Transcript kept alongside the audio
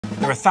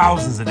There are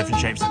thousands of different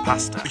shapes of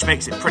pasta, which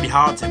makes it pretty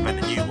hard to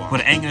invent a new one.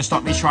 But it ain't gonna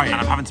stop me trying, and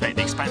I'm having to make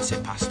the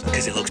expensive pasta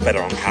because it looks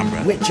better on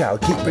camera. Which I'll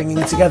keep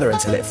bringing together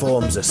until it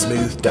forms a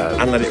smooth dough.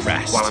 And let it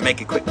rest while I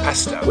make a quick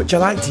pesto. Which I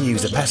like to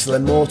use a pestle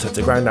and mortar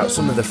to grind out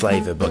some of the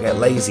flavour, but get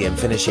lazy and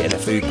finish it in a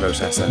food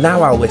processor.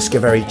 Now I'll whisk a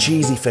very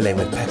cheesy filling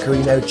with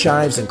pecorino,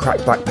 chives and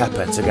cracked black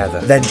pepper together.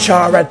 Then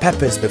char red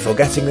peppers before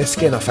getting the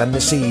skin off and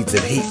the seeds,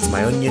 and heat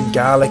my onion,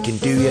 garlic and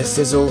ndouya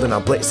sizzled, and I'll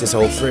blitz this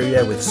all through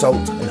here with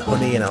salt and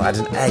honey, and I'll add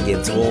an egg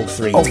into all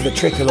three of the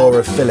tricolor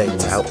of filling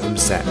to help them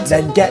set.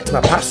 Then get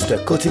my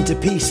pasta cut into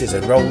pieces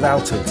and rolled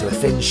out into a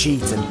thin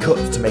sheet and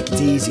cut to make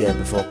it easier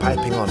before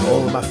piping on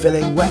all of my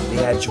filling, wet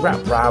the edge,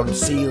 wrap round,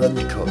 seal and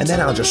cut. And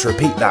then I'll just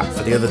repeat that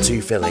for the other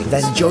two fillings.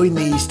 Then join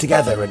these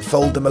together and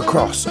fold them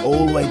across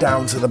all the way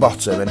down to the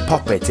bottom and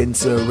pop it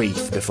into a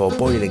wreath before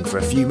boiling for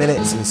a few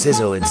minutes and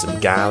sizzle in some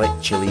garlic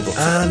chili butter.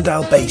 And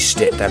I'll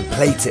baste it, then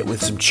plate it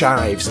with some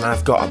chives, and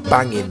I've got a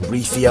banging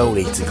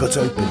Wreathioli to cut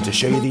open to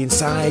show you the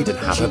inside and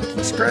have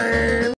a scream.